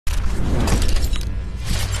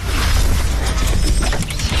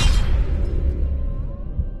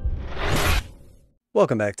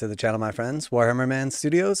Welcome back to the channel, my friends. Warhammer Man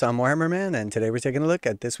Studios. I'm Warhammer Man, and today we're taking a look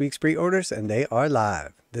at this week's pre-orders, and they are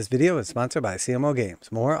live. This video is sponsored by CMO Games.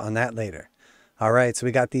 More on that later. Alright, so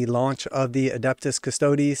we got the launch of the Adeptus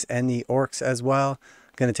Custodes and the Orks as well.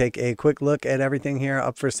 Going to take a quick look at everything here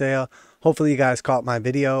up for sale. Hopefully you guys caught my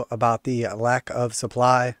video about the lack of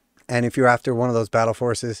supply, and if you're after one of those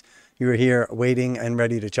Battleforces, you were here waiting and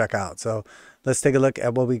ready to check out. So let's take a look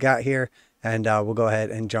at what we got here, and we'll go ahead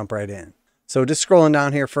and jump right in. So just scrolling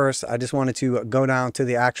down here first, I just wanted to go down to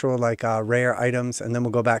the actual rare items, and then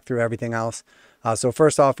we'll go back through everything else. So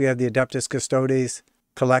first off, we have the Adeptus Custodes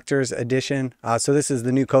Collector's Edition. So this is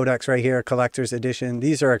the new Codex right here, Collector's Edition.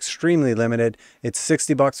 These are extremely limited. It's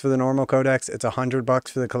 60 bucks for the normal Codex. It's 100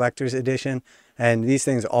 bucks for the Collector's Edition. And these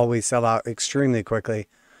things always sell out extremely quickly.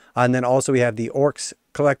 And then also we have the Orks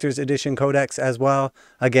Collector's Edition Codex as well.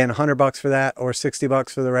 Again, 100 bucks for that, or 60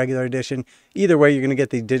 bucks for the regular edition. Either way, you're going to get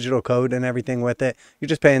the digital code and everything with it. You're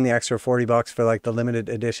just paying the extra 40 bucks for like the limited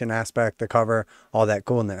edition aspect, the cover, all that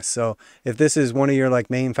coolness. So if this is one of your like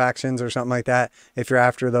main factions or something like that, if you're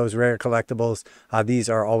after those rare collectibles, these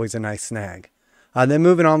are always a nice snag. Then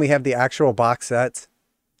moving on, we have the actual box sets.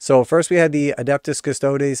 So first we had the Adeptus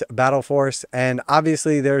Custodes Battleforce, and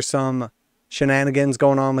obviously there's some shenanigans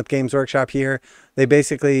going on with Games Workshop here. They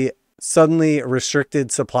basically suddenly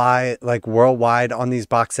restricted supply like worldwide on these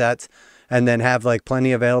box sets, and then have like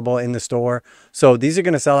plenty available in the store. So these are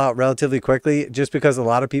going to sell out relatively quickly, just because a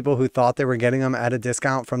lot of people who thought they were getting them at a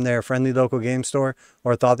discount from their friendly local game store,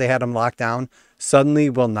 or thought they had them locked down, suddenly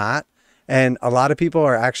will not. And a lot of people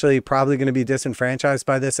are actually probably going to be disenfranchised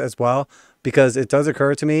by this as well, because it does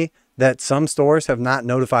occur to me that some stores have not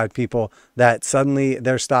notified people that suddenly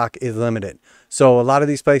their stock is limited. So a lot of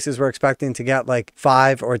these places were expecting to get like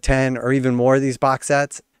 5 or 10 or even more of these box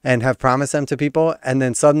sets and have promised them to people. And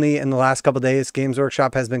then suddenly in the last couple of days, Games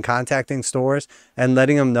Workshop has been contacting stores and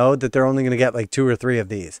letting them know that they're only going to get like 2 or 3 of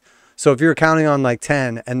these. So if you're counting on like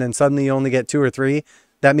 10 and then suddenly you only get 2 or 3,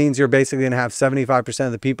 that means you're basically going to have 75%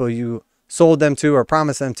 of the people you sold them to or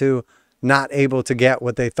promised them to not able to get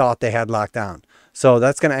what they thought they had locked down. So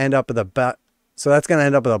that's going to end up with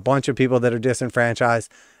a bunch of people that are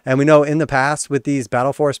disenfranchised. And we know in the past with these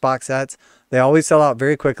Battleforce box sets, they always sell out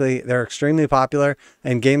very quickly. They're extremely popular,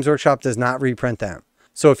 and Games Workshop does not reprint them.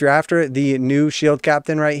 So if you're after the new Shield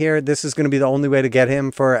Captain right here, this is going to be the only way to get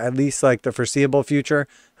him for at least like the foreseeable future.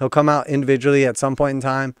 He'll come out individually at some point in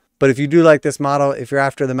time. But if you do like this model, if you're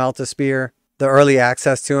after the Melt-A-Spear, the early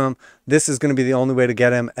access to him, this is going to be the only way to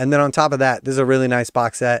get him. And then on top of that, this is a really nice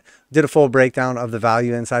box set. Did a full breakdown of the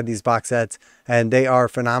value inside these box sets, and they are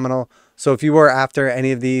phenomenal. So if you were after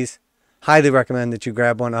any of these, highly recommend that you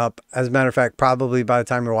grab one up. As a matter of fact, probably by the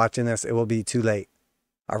time you're watching this, it will be too late.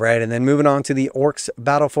 All right, and then moving on to the Orks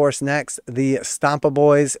Battleforce next, the Stompa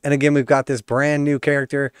Boyz. And again, we've got this brand new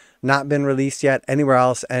character, not been released yet anywhere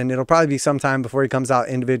else, and it'll probably be sometime before he comes out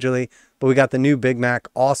individually. But we got the new Big Mac,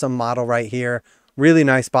 awesome model right here. Really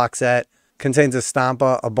nice box set. Contains a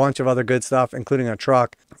Stompa, a bunch of other good stuff, including a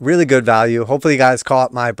truck. Really good value. Hopefully you guys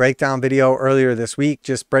caught my breakdown video earlier this week,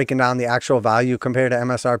 just breaking down the actual value compared to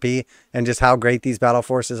MSRP and just how great these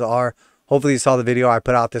Battleforces are. Hopefully you saw the video I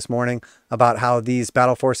put out this morning about how these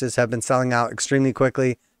Battleforces have been selling out extremely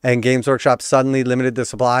quickly, and Games Workshop suddenly limited the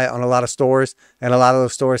supply on a lot of stores, and a lot of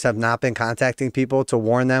those stores have not been contacting people to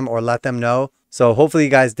warn them or let them know. So hopefully you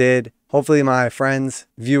guys did. Hopefully my friends,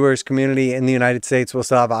 viewers, community in the United States will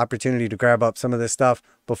still have opportunity to grab up some of this stuff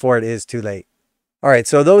before it is too late. All right,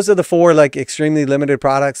 so those are the 4 like extremely limited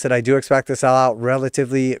products that I do expect to sell out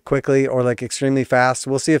relatively quickly or like extremely fast.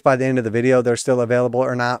 We'll see if by the end of the video they're still available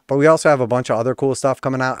or not. But we also have a bunch of other cool stuff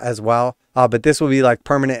coming out as well. But this will be like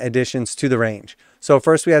permanent additions to the range. So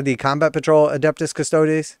first we have the Combat Patrol Adeptus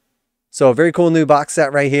Custodes. So a very cool new box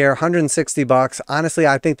set right here, 160 bucks. Honestly,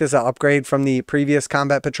 I think this is an upgrade from the previous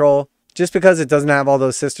Combat Patrol, just because it doesn't have all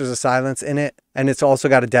those Sisters of Silence in it, and it's also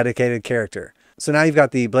got a dedicated character. So now you've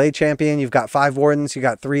got the Blade Champion, you've got 5 Wardens, you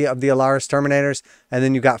got 3 of the Alaris Terminators, and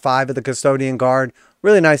then you've got 5 of the Custodian Guard.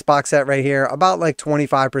 Really nice box set right here, about like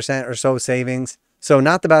 25% or so savings. So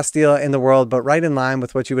not the best deal in the world, but right in line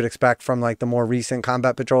with what you would expect from like the more recent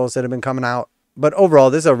Combat Patrols that have been coming out. But overall,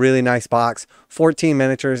 this is a really nice box. 14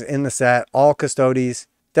 miniatures in the set, all Custodes.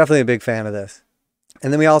 Definitely a big fan of this.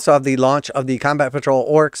 And then we also have the launch of the Combat Patrol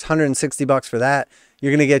Orks, 160 bucks for that.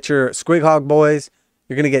 You're going to get your Squighog Boys.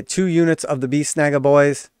 You're going to get 2 units of the Beast Snagga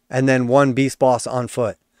Boys, and then 1 Beast Boss on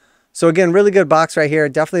foot. So again, really good box right here.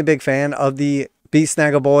 Definitely a big fan of the Beast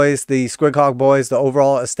Snagga Boys, the Squighog Boys, the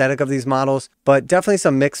overall aesthetic of these models, but definitely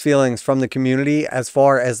some mixed feelings from the community as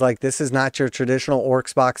far as like this is not your traditional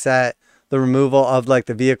Orks box set. The removal of like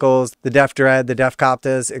the vehicles, the Def Dread, the Def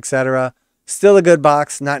Coptas, etc. Still a good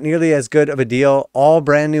box, not nearly as good of a deal. All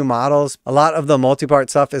brand new models. A lot of the multi-part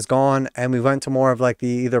stuff is gone, and we went to more of like the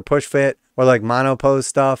either push fit or like monopose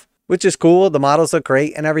stuff, which is cool. The models look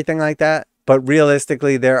great and everything like that. But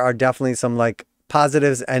realistically, there are definitely some like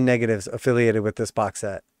positives and negatives affiliated with this box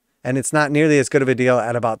set. And it's not nearly as good of a deal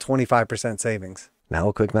at about 25% savings. Now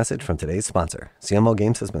a quick message from today's sponsor. CMO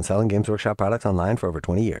Games has been selling Games Workshop products online for over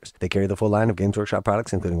 20 years. They carry the full line of Games Workshop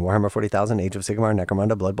products, including Warhammer 40,000, Age of Sigmar,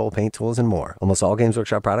 Necromunda, Blood Bowl, paint tools, and more. Almost all Games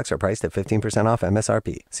Workshop products are priced at 15% off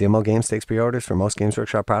MSRP. CMO Games takes pre-orders for most Games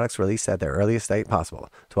Workshop products released at their earliest date possible.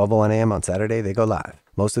 12:01 a.m. on Saturday, they go live.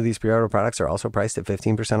 Most of these pre-order products are also priced at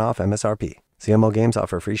 15% off MSRP. CMO Games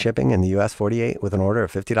offer free shipping in the US 48 with an order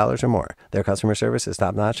of $50 or more. Their customer service is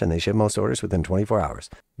top-notch and they ship most orders within 24 hours.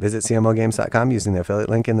 Visit CMOGames.com using the affiliate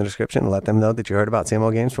link in the description and let them know that you heard about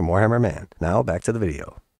CMO Games from Warhammer Man. Now back to the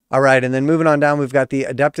video. All right, and then moving on down, we've got the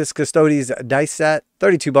Adeptus Custodes dice set.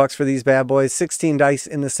 $32 for these bad boys. 16 dice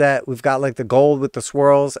in the set. We've got like the gold with the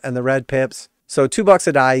swirls and the red pips. So $2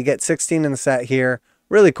 a die. You get 16 in the set here.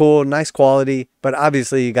 Really cool, nice quality, but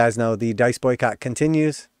obviously you guys know the dice boycott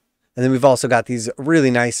continues. And then we've also got these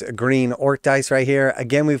really nice green Ork dice right here.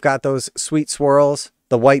 Again, we've got those sweet swirls,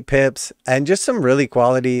 the white pips, and just some really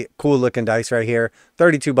quality, cool looking dice right here.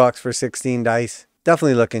 $32 for 16 dice.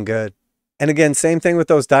 Definitely looking good. And again, same thing with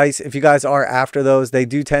those dice. If you guys are after those, they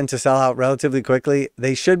do tend to sell out relatively quickly.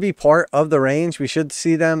 They should be part of the range. We should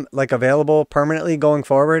see them like available permanently going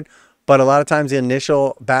forward. But a lot of times the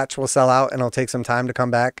initial batch will sell out and it'll take some time to come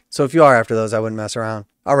back. So if you are after those, I wouldn't mess around.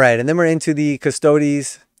 All right, and then we're into the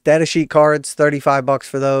Custodes datasheet cards, $35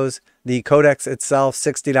 for those. The Codex itself,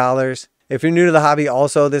 $60. If you're new to the hobby,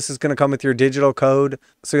 also, this is going to come with your digital code.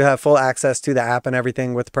 So you have full access to the app and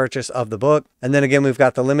everything with purchase of the book. And then again, we've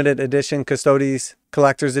got the limited edition Custodes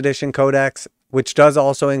Collector's Edition Codex, which does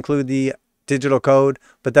also include the digital code,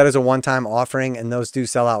 but that is a one-time offering and those do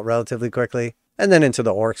sell out relatively quickly. And then into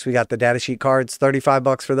the Orks, we got the datasheet cards,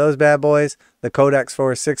 $35 for those bad boys, the Codex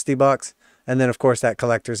for $60, and then of course that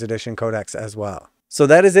collector's edition Codex as well. So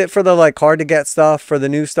that is it for the like hard to get stuff, for the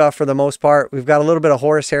new stuff for the most part. We've got a little bit of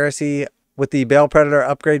Horus Heresy with the Baal Predator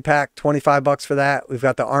upgrade pack, $25 for that. We've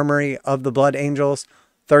got the Armoury of the Blood Angels,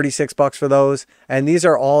 $36 for those. And these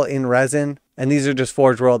are all in resin, and these are just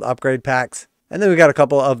Forge World upgrade packs. And then we got a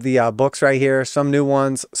couple of the books right here, some new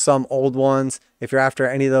ones, some old ones. If you're after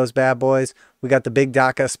any of those bad boys, we got the Big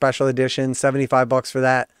DACA Special Edition, $75 for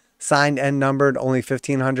that. Signed and numbered, only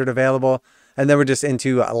 1,500 available. And then we're just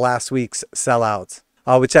into last week's sellouts,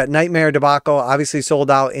 which that Nightmare debacle obviously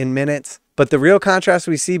sold out in minutes. But the real contrast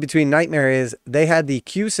we see between Nightmare is they had the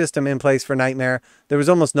queue system in place for Nightmare. There was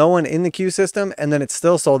almost no one in the queue system, and then it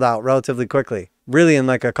still sold out relatively quickly. Really in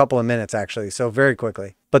like a couple of minutes, actually. So very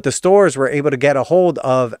quickly. But the stores were able to get a hold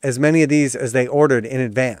of as many of these as they ordered in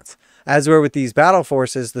advance. As were with these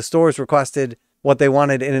Battleforces, the stores requested what they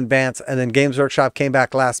wanted in advance, and then Games Workshop came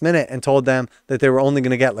back last minute and told them that they were only going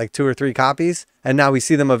to get like 2 or 3 copies, and now we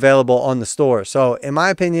see them available on the store. So in my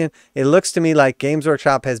opinion, it looks to me like Games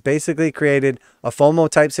Workshop has basically created a FOMO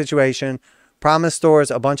type situation, promised stores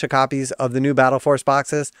a bunch of copies of the new Battleforce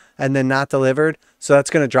boxes, and then not delivered. So that's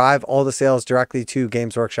going to drive all the sales directly to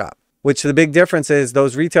Games Workshop. Which the big difference is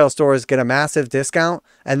those retail stores get a massive discount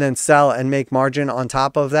and then sell and make margin on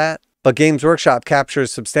top of that. But Games Workshop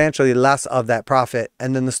captures substantially less of that profit,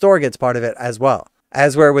 and then the store gets part of it as well.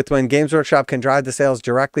 As where with when Games Workshop can drive the sales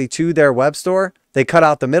directly to their web store, they cut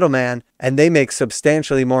out the middleman and they make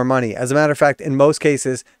substantially more money. As a matter of fact, in most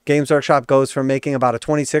cases, Games Workshop goes from making about a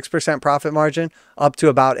 26% profit margin up to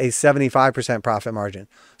about a 75% profit margin.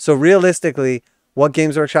 So realistically, what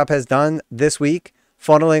Games Workshop has done this week,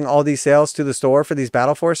 funneling all these sales to the store for these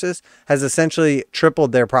Battleforces, has essentially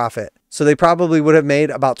tripled their profit. So they probably would have made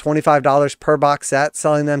about $25 per box set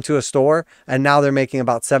selling them to a store, and now they're making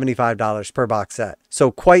about $75 per box set.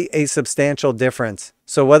 So quite a substantial difference.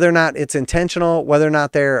 So whether or not it's intentional, whether or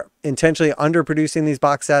not they're intentionally underproducing these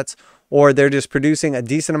box sets, or they're just producing a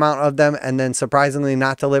decent amount of them and then surprisingly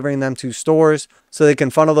not delivering them to stores so they can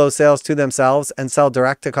funnel those sales to themselves and sell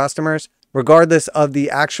direct to customers, regardless of the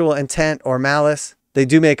actual intent or malice, they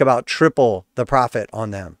do make about triple the profit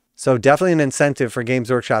on them. So definitely an incentive for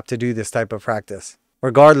Games Workshop to do this type of practice.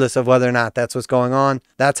 Regardless of whether or not that's what's going on,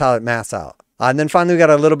 that's how it mass out. And then finally, we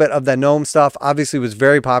got a little bit of the gnome stuff. Obviously, was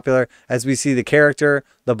very popular as we see the character,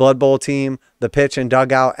 the Blood Bowl team, the pitch and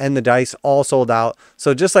dugout, and the dice all sold out.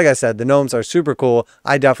 So just like I said, the gnomes are super cool.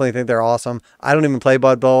 I definitely think they're awesome. I don't even play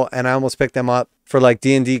Blood Bowl, and I almost picked them up for like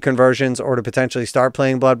D&D conversions or to potentially start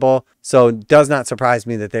playing Blood Bowl. So it does not surprise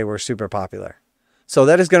me that they were super popular. So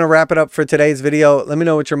that is going to wrap it up for today's video. Let me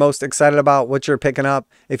know what you're most excited about, what you're picking up,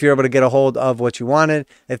 if you're able to get a hold of what you wanted,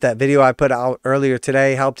 if that video I put out earlier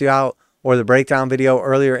today helped you out, or the breakdown video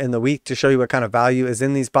earlier in the week to show you what kind of value is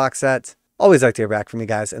in these box sets. Always like to hear back from you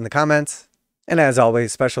guys in the comments. And as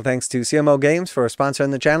always, special thanks to CMO Games for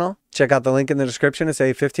sponsoring the channel. Check out the link in the description to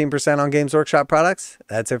save 15% on Games Workshop products.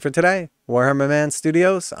 That's it for today. Warhammer Man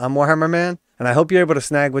Studios, I'm Warhammer Man, and I hope you're able to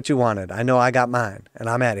snag what you wanted. I know I got mine, and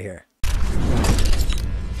I'm out of here.